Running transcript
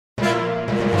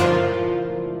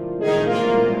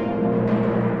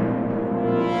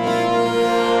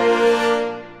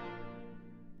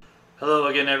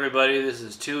everybody, this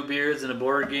is Two Beards and a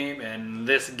Board Game and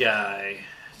this guy.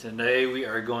 Today we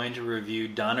are going to review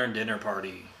Donner Dinner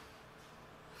Party.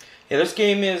 Yeah, this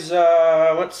game is,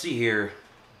 let's see here.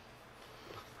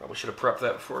 Probably should have prepped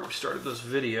that before we started this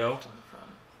video.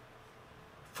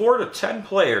 4 to 10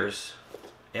 players.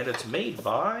 And it's made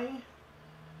by...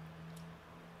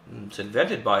 It's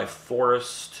invented by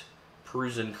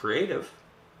Forrest-Pruzan Creative.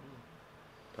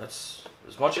 That's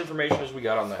as much information as we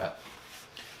got on that.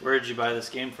 Where did you buy this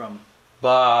game from?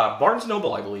 Barnes &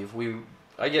 Noble, I believe.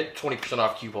 I get 20%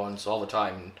 off coupons all the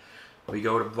time. We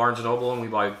go to Barnes & Noble and we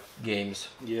buy games.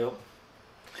 Yep.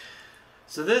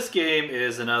 So this game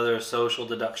is another social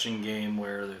deduction game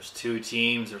where there's two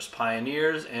teams. There's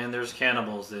pioneers and there's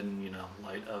cannibals in,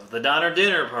 light of the Donner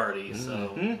Dinner Party.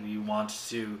 So you want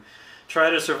to try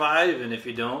to survive, and if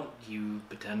you don't, you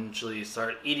potentially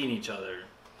start eating each other.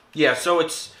 Yeah, so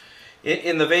it's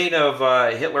in the vein of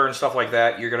Hitler and stuff like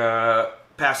that. You're going to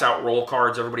pass out roll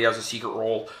cards. Everybody has a secret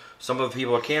roll. Some of the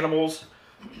people are cannibals,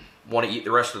 want to eat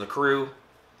the rest of the crew.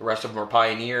 The rest of them are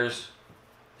pioneers.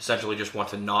 Essentially just want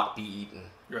to not be eaten.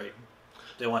 Right.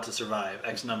 They want to survive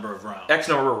X number of rounds. X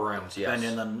number of rounds, yes.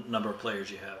 Depending on the number of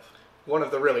players you have. One of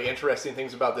the really interesting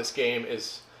things about this game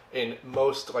is in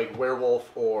most like werewolf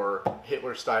or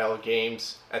Hitler style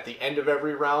games, at the end of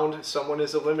every round someone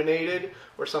is eliminated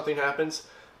or something happens.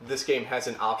 This game has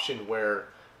an option where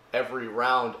every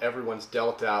round everyone's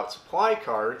dealt out supply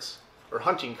cards or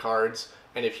hunting cards,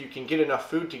 and if you can get enough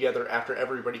food together after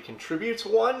everybody contributes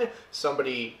one,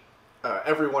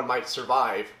 everyone might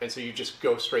survive, and so you just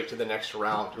go straight to the next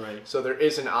round. Right. So there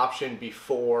is an option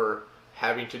before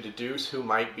having to deduce who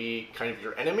might be kind of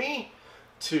your enemy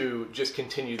to just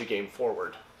continue the game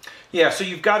forward. Yeah, so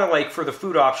you've got to, for the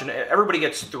food option, everybody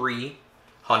gets 3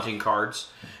 hunting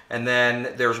cards, and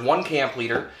then there's one camp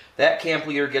leader. That camp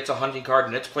leader gets a hunting card,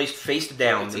 and it's placed face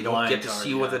down. They don't get to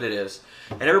see what it is.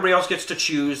 And everybody else gets to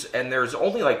choose, and there's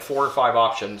only 4 or 5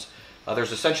 options.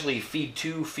 There's essentially feed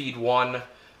 2, feed 1,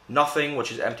 nothing,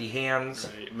 which is empty hands.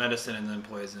 Right. Medicine and then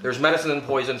poison. There's medicine and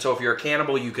poison, so if you're a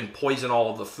cannibal, you can poison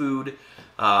all of the food.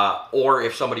 Or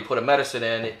if somebody put a medicine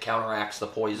in, it counteracts the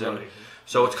poison. Right.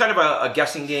 So it's kind of a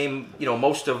guessing game.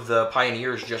 Most of the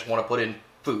pioneers just want to put in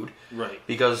food. Right.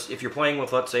 Because if you're playing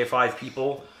with, let's say, 5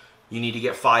 people, you need to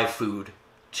get 5 food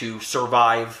to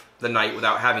survive the night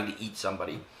without having to eat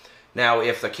somebody. Now,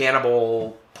 if the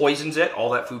cannibal poisons it, all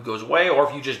that food goes away, or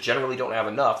if you just generally don't have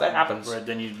enough, that happens. Right,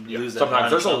 then you lose that. Sometimes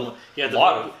there's a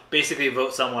lot of... Basically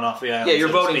vote someone off the island. Yeah, you're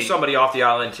voting somebody off the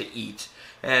island to eat.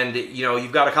 And,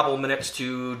 you've got a couple of minutes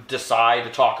to decide, to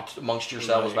talk amongst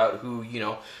yourselves about who,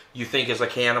 you think is a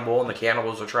cannibal, and the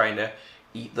cannibals are trying to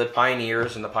eat the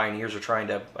pioneers, and the pioneers are trying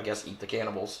to, I guess, eat the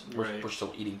cannibals. We're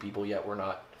still eating people yet. We're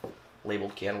not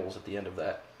labeled cannibals at the end of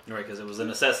that. Right, because it was a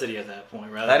necessity at that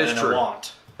point rather than a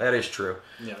want. That is true.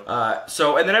 Yeah.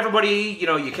 And then everybody,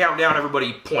 you count down,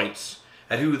 everybody points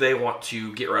at who they want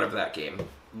to get rid of that game.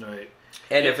 Right.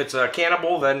 And if it's a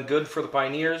cannibal, then good for the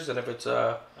pioneers, and if it's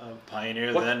a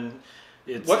pioneer, then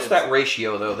it's... What's that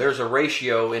ratio, though? There's a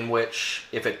ratio in which,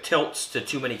 if it tilts to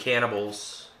too many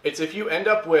cannibals... It's if you end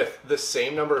up with the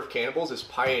same number of cannibals as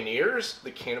pioneers, the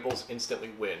cannibals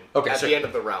instantly win at the end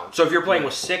of the round. So if you're playing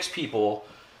with 6 people...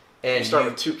 And you start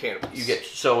with 2 cannibals.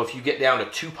 So if you get down to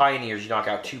 2 pioneers, you knock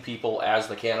out 2 people as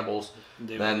the cannibals,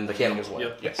 then the cannibals win.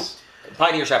 Yep. Yes.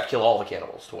 Pioneers have to kill all the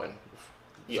cannibals to win.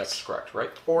 That's correct, right?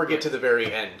 Or get to the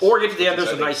very end. Or get to the end. There's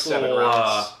a nice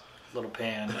little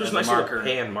pan. There's a nice little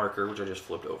pan marker, which I just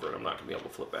flipped over, and I'm not going to be able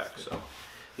to flip back. So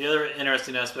the other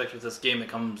interesting aspect with this game,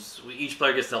 each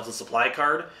player gets dealt a supply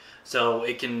card, so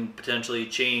it can potentially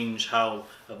change how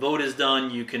a vote is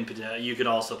done. You can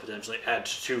also potentially add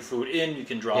 2 food in. You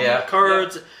can draw more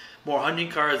cards, more hunting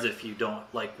cards if you don't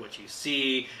like what you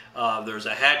see. There's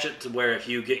a hatchet to where if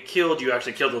you get killed, you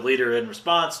actually kill the leader in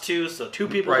response to. So 2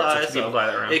 people die. So 2 people die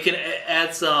that round. It can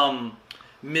add some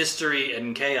mystery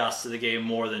and chaos to the game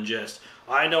more than just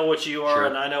I know what you are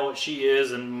and I know what she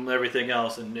is and everything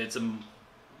else. And it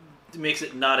makes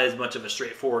it not as much of a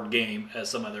straightforward game as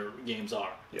some other games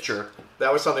are. Yes. Sure.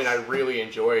 That was something I really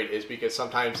enjoyed, is because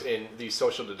sometimes in these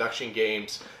social deduction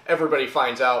games, everybody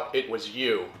finds out it was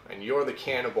you, and you're the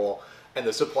cannibal, and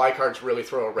the supply cards really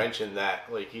throw a wrench in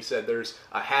that. Like he said, there's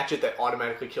a hatchet that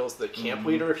automatically kills the camp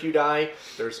leader if you die.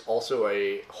 There's also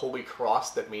a holy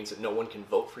cross that means that no one can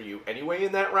vote for you anyway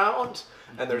in that round.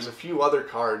 And there's a few other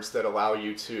cards that allow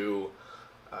you to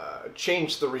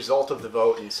change the result of the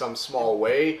vote in some small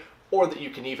way, or that you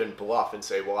can even bluff and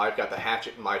say, well, I've got the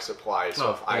hatchet in my supply,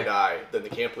 so if I die, then the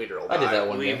camp leader will die. I did that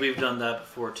one. We've done that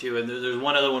before, too. And there's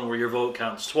one other one where your vote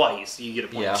counts twice. You get a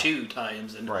point 2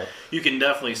 times, and you can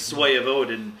definitely sway a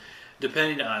vote and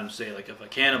depending on, say, like if a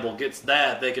cannibal gets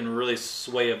that, they can really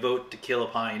sway a vote to kill a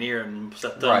pioneer and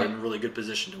set them in a really good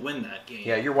position to win that game.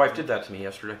 Yeah, your wife did that to me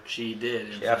yesterday. She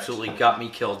did. She absolutely got me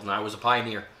killed, and I was a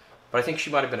pioneer. But I think she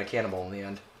might have been a cannibal in the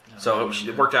end. So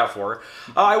it worked out for her.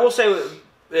 I will say,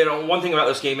 one thing about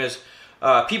this game is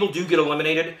people do get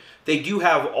eliminated. They do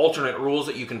have alternate rules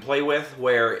that you can play with,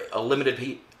 where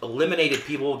eliminated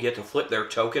people get to flip their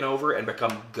token over and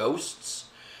become ghosts.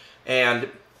 And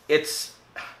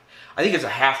I think it's a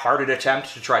half-hearted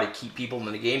attempt to try to keep people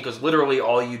in the game, because literally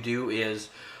all you do is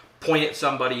point at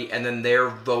somebody and then their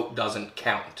vote doesn't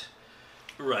count.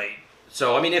 Right.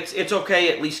 So, I mean, it's okay.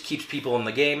 It at least keeps people in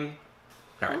the game.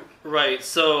 All right. Right.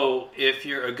 So, if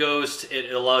you're a ghost,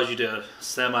 it allows you to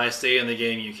semi-stay in the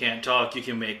game. You can't talk. You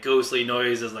can make ghostly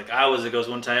noises. Like, I was a ghost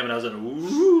one time, and I was in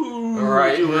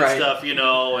doing stuff,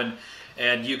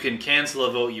 and you can cancel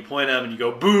a vote. You point at them, and you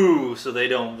go, boo, so they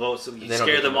don't vote. So you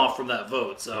scare them off from that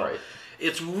vote. So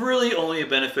it's really only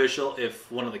beneficial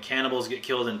if one of the cannibals get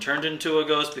killed and turned into a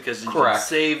ghost, because you can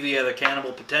save the other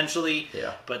cannibal potentially.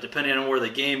 Yeah. But depending on where the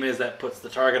game is, that puts the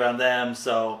target on them.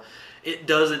 So it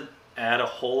doesn't add a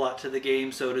whole lot to the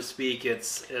game, so to speak.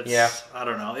 It's I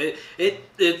don't know.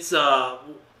 It's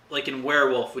like in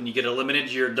Werewolf, when you get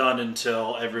eliminated, you're done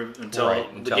until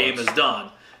the game is done.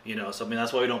 So I mean,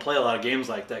 that's why we don't play a lot of games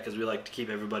like that, because we like to keep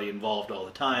everybody involved all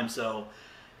the time. So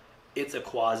it's a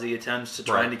quasi attempt to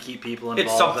trying to keep people involved.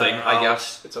 It's something, I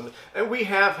guess. It's something. And we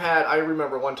have had, I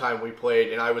remember one time we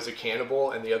played and I was a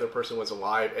cannibal and the other person was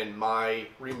alive, and my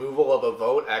removal of a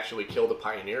vote actually killed a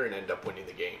pioneer and ended up winning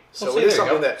the game. So it is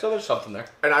something that... So there's something there.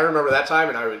 And I remember that time,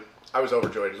 and I was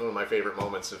overjoyed. It was one of my favorite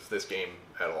moments of this game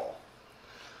at all.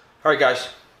 All right, guys.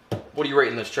 What are you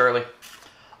rating this, Charlie?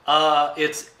 I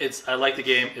like the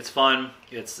game. It's fun.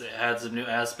 It adds some new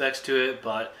aspects to it,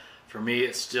 but for me,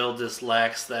 it still just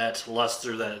lacks that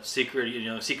luster that Secret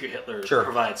Hitler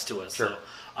provides to us. So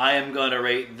I am going to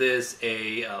rate this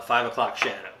a 5 o'clock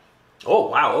shadow. Oh,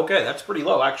 wow. Okay, that's pretty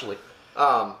low, actually.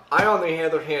 I, on the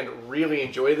other hand, really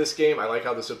enjoy this game. I like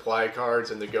how the supply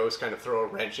cards and the ghosts kind of throw a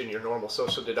wrench in your normal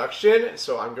social deduction,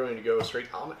 so I'm going to go straight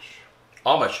Amish.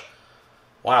 Amish.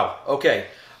 Wow. Okay.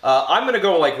 I'm going to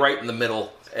go right in the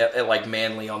middle, at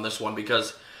Manly on this one,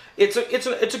 because it's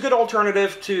a good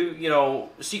alternative to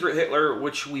Secret Hitler,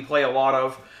 which we play a lot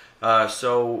of.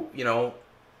 So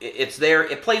it's there.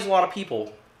 It plays a lot of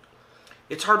people.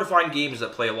 It's hard to find games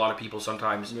that play a lot of people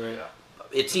sometimes. Yeah.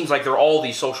 It seems like there are all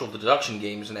these social deduction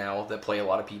games now that play a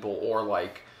lot of people, or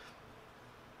like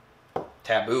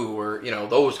Taboo, or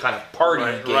those kind of party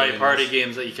games. Right, party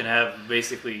games that you can have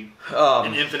basically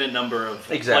an infinite number of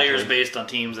players based on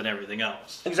teams and everything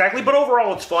else. Exactly, but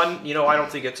overall it's fun. I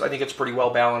think it's pretty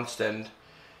well balanced, and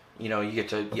you get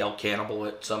to yell cannibal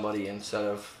at somebody instead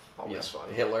of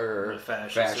Hitler or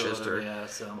fascist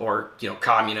or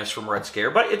communist from Red Scare.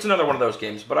 But it's another one of those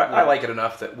games. But I like it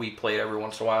enough that we play it every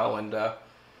once in a while, and it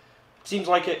seems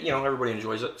like it. Everybody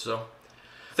enjoys it. So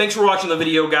thanks for watching the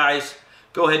video, guys.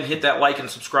 Go ahead and hit that like and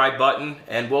subscribe button,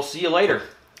 and we'll see you later.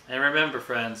 And remember,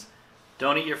 friends,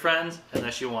 don't eat your friends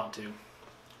unless you want to.